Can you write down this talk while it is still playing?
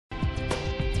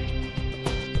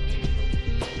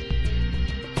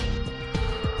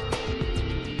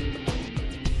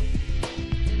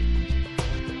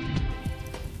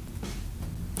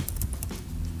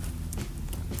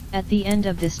At the end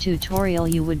of this tutorial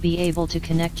you would be able to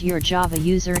connect your Java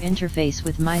user interface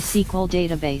with MySQL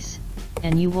database,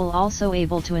 and you will also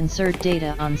able to insert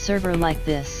data on server like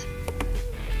this.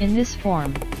 In this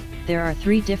form, there are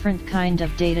 3 different kind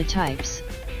of data types.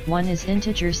 One is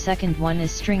integer, second one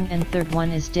is string, and third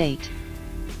one is date.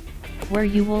 Where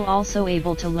you will also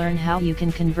able to learn how you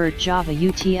can convert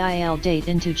java.util.date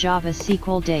into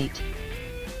java.sql.date.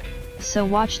 So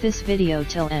watch this video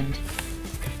till end.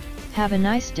 Have a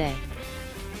nice day.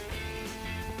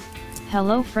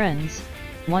 Hello friends,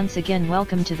 once again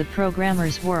welcome to the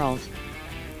programmer's world.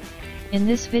 In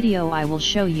this video I will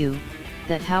show you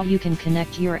that how you can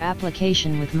connect your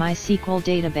application with MySQL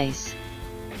database.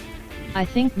 I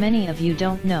think many of you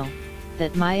don't know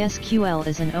that MySQL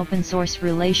is an open source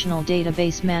relational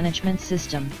database management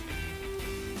system.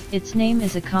 Its name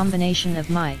is a combination of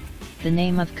the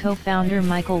name of co-founder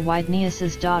Michael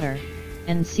Wiedenius's daughter,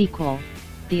 and SQL,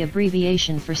 the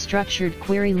abbreviation for structured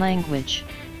query language.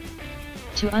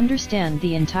 To understand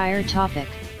the entire topic,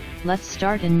 let's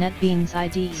start in NetBeans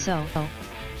IDE. So,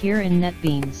 here in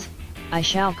NetBeans, I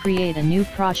shall create a new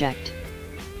project.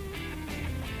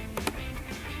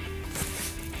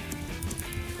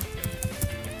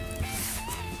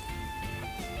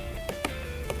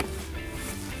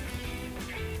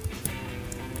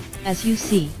 As you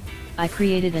see, I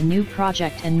created a new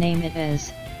project and name it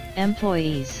as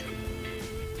Employees.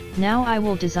 Now I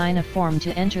will design a form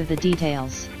to enter the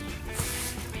details.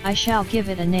 I shall give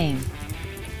it a name.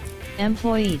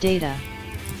 Employee data.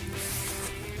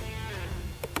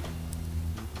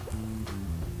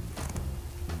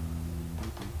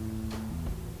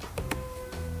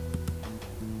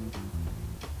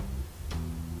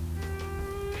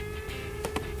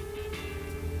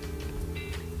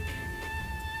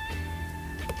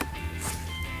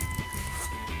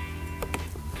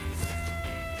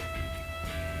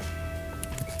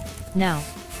 Now,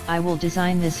 I will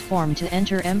design this form to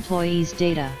enter employees'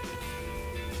 data.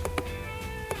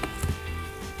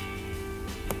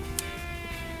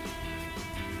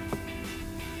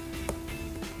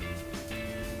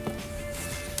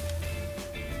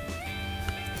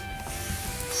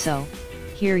 So,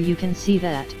 here you can see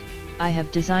that I have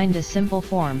designed a simple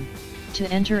form to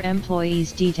enter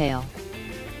employees' detail,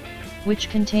 which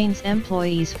contains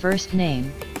employees' first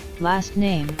name, last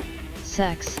name,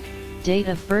 sex, date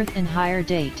of birth and hire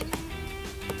date.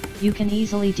 You can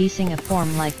easily design a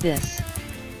form like this.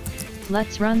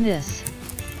 Let's run this.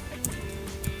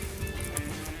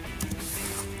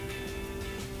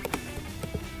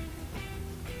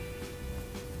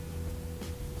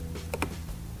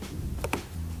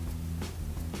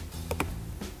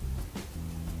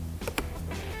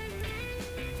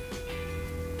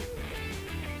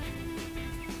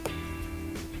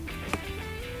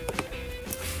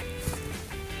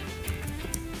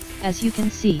 As you can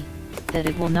see, that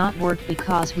it will not work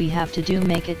because we have to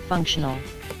make it functional.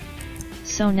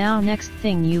 So now next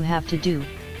thing you have to do,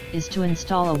 is to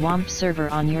install a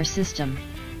WampServer on your system.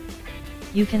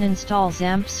 You can install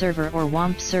XampServer or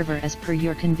WampServer as per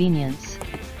your convenience.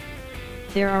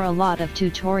 There are a lot of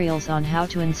tutorials on how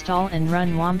to install and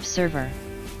run WampServer.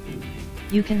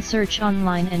 You can search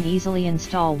online and easily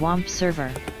install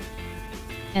WampServer.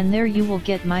 And there you will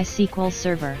get MySQL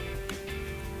server.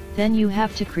 Then you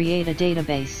have to create a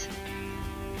database.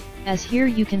 As here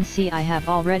you can see I have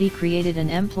already created an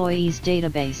employees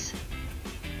database.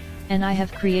 And I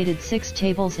have created 6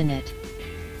 tables in it.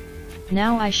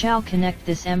 Now I shall connect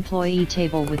this employee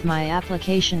table with my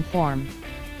application form.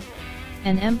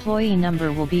 An employee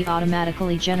number will be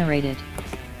automatically generated.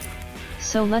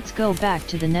 So let's go back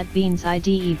to the NetBeans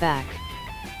IDE back.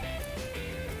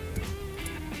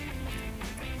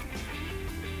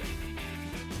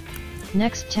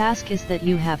 Next task is that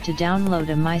you have to download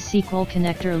a MySQL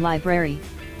connector library.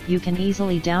 You can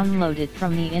easily download it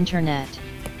from the internet.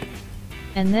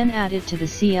 And then add it to the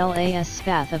CLAS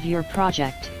path of your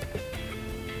project.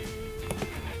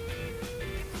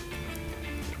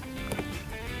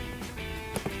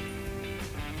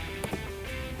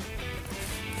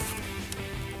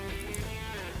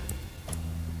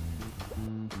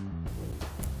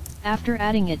 After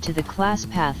adding it to the class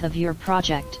path of your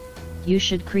project, you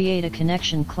should create a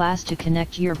connection class to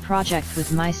connect your project with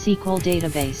MySQL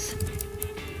database.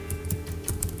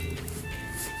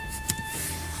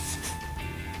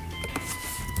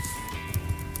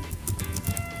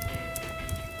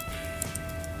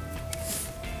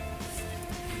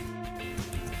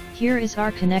 Here is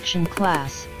our connection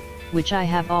class, which I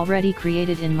have already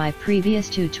created in my previous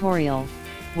tutorial,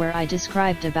 where I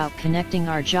described about connecting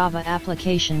our Java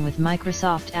application with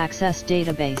Microsoft Access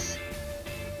database.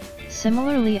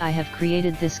 Similarly, I have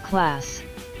created this class,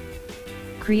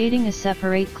 Creating a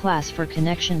separate class for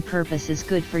connection purpose is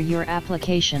good for your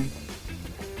application.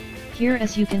 Here,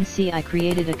 as you can see, I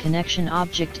created a connection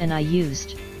object and I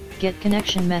used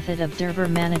getConnection method of server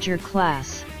manager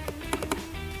class.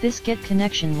 This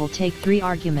getConnection will take 3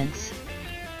 arguments.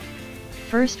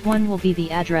 First one will be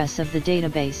the address of the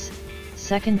database,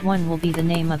 second one will be the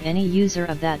name of any user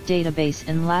of that database,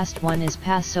 and last one is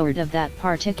password of that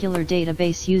particular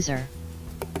database user.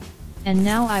 And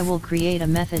now I will create a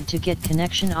method to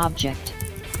getConnection object.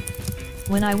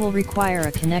 When I will require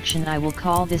a connection, I will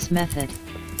call this method.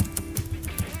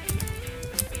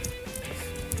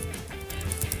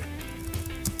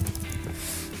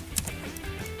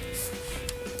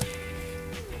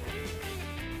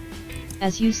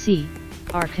 As you see,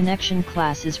 our connection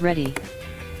class is ready.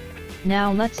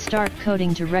 Now let's start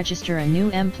coding to register a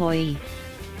new employee.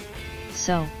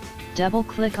 So,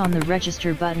 double-click on the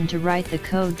register button to write the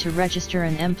code to register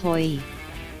an employee.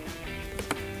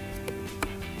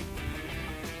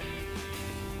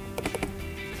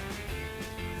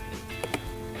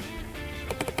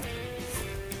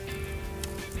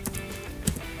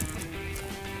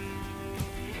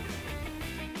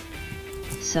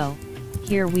 So,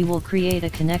 here we will create a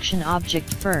connection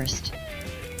object first.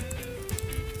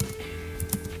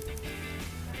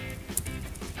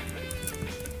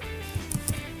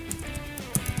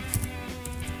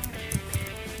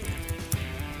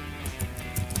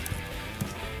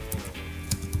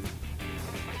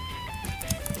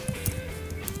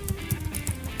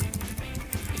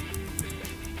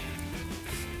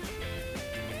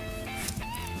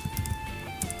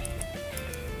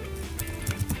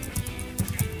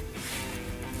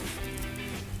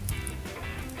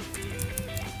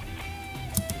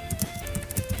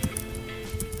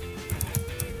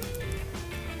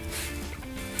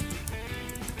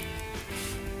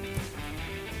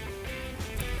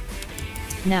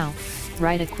 Now,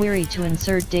 write a query to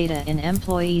insert data in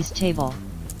employees table.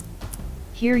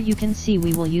 Here you can see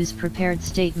we will use prepared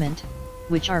statement,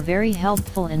 which are very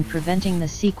helpful in preventing the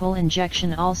SQL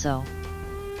injection also.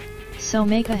 So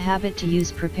make a habit to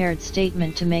use prepared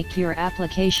statement to make your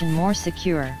application more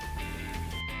secure.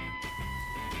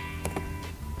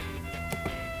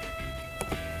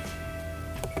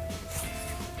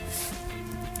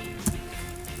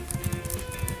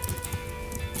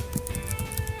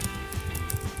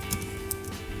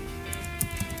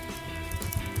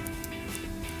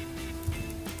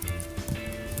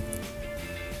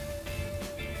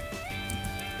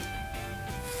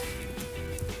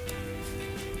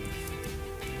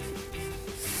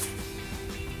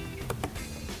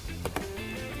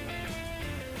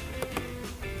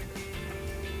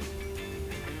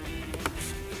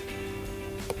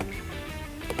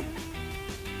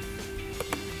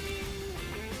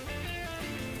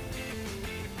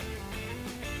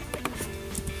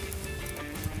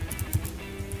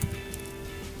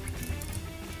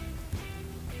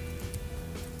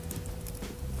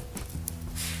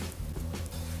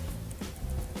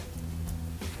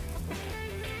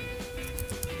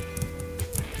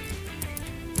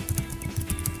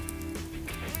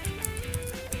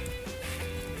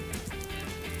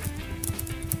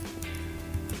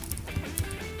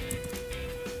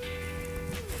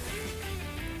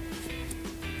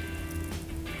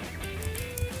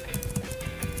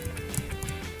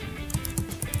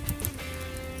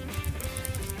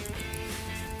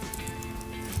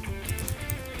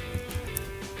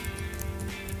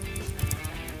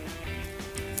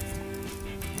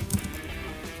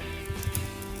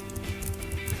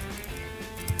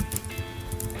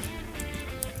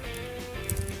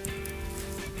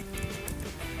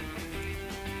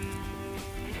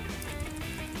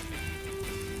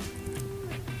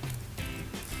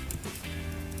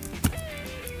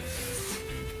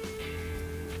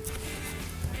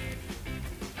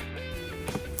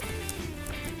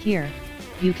 Here,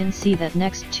 you can see that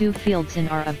next 2 fields in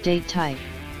are of date type.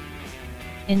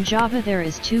 In Java there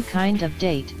is 2 kind of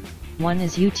date, one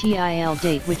is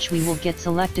util.date which we will get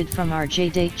selected from our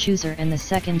jdatechooser, and the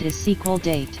second is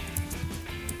SQL.date.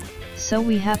 So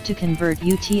we have to convert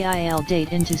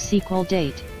util.date into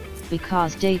SQL.date,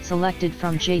 because date selected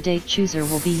from jdatechooser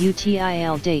will be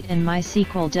util.date and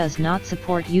Mysql does not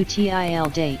support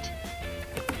util.date.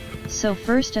 So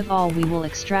first of all we will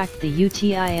extract the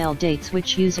util dates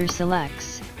which user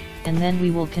selects, and then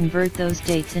we will convert those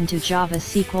dates into Java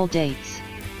SQL dates.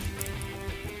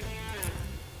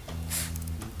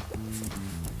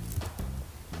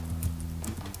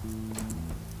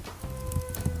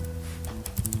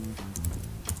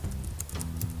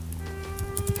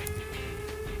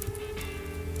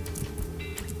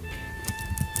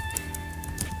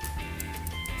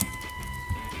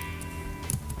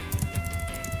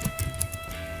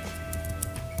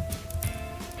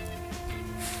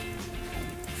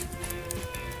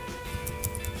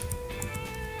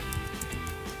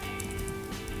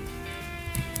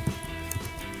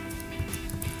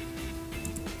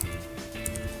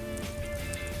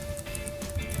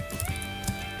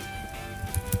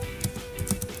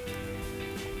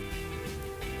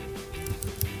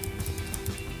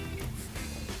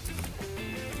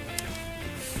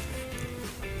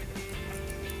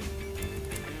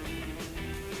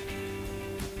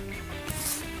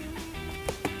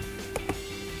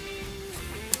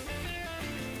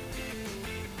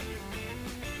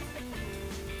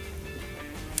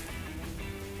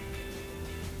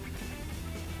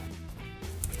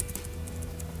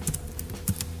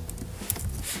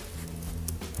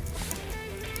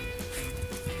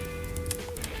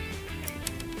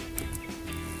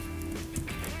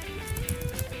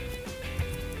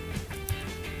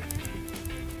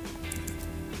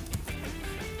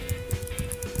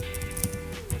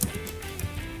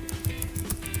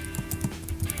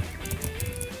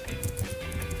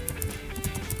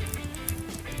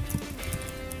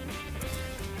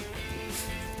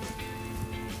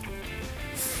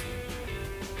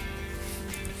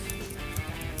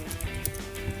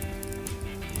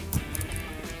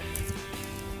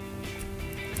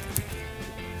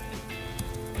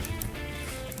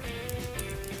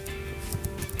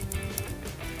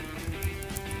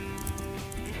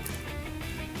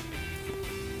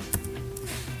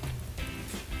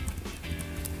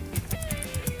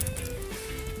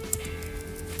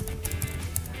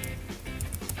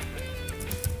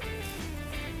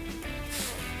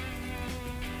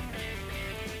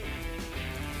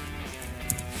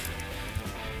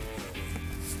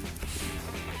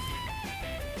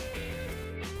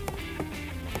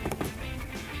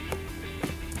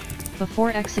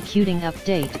 Before executing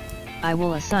update, I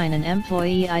will assign an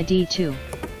employee ID too.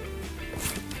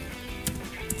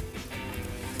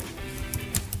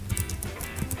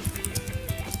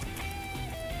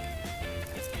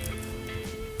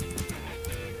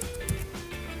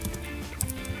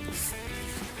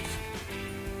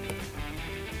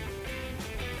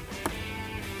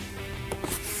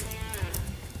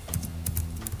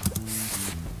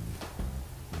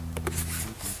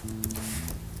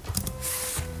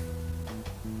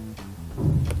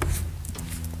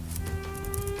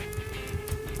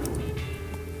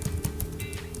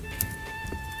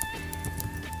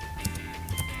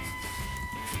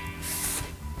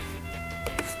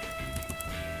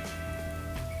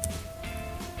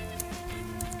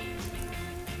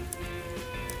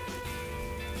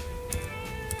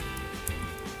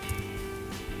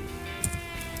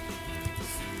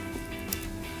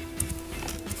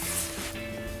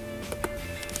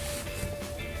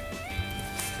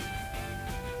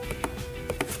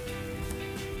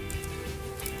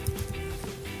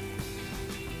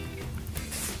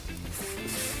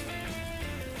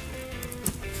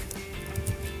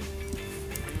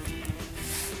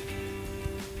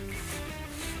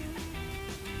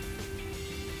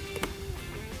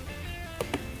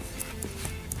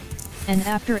 And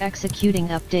after executing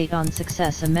update on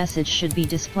success, a message should be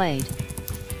displayed.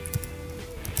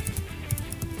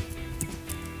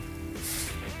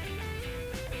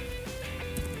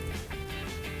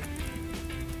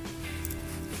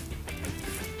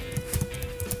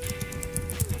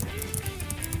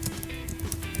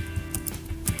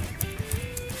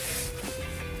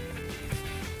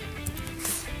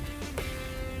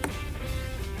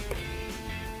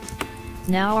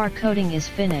 Now our coding is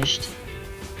finished.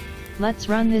 Let's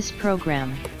run this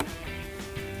program.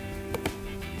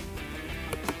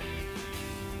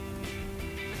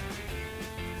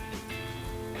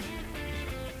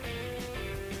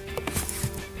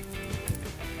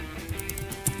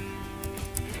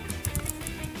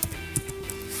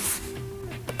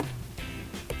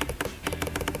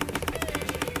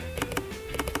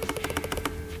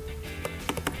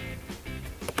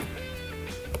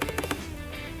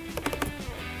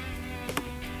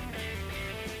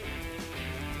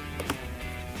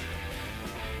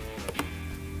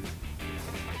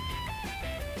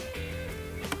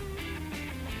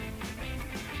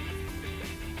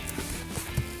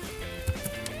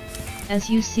 As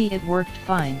you see, it worked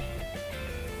fine.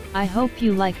 I hope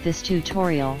you like this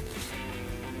tutorial.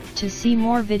 To see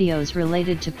more videos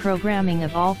related to programming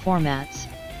of all formats,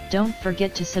 don't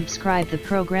forget to subscribe the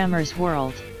Programmer's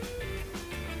World.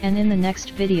 And in the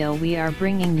next video we are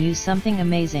bringing you something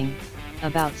amazing,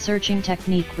 about searching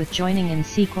technique with joining in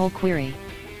SQL query.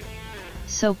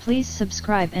 So please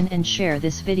subscribe and share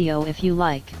this video if you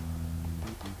like.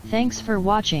 Thanks for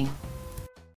watching.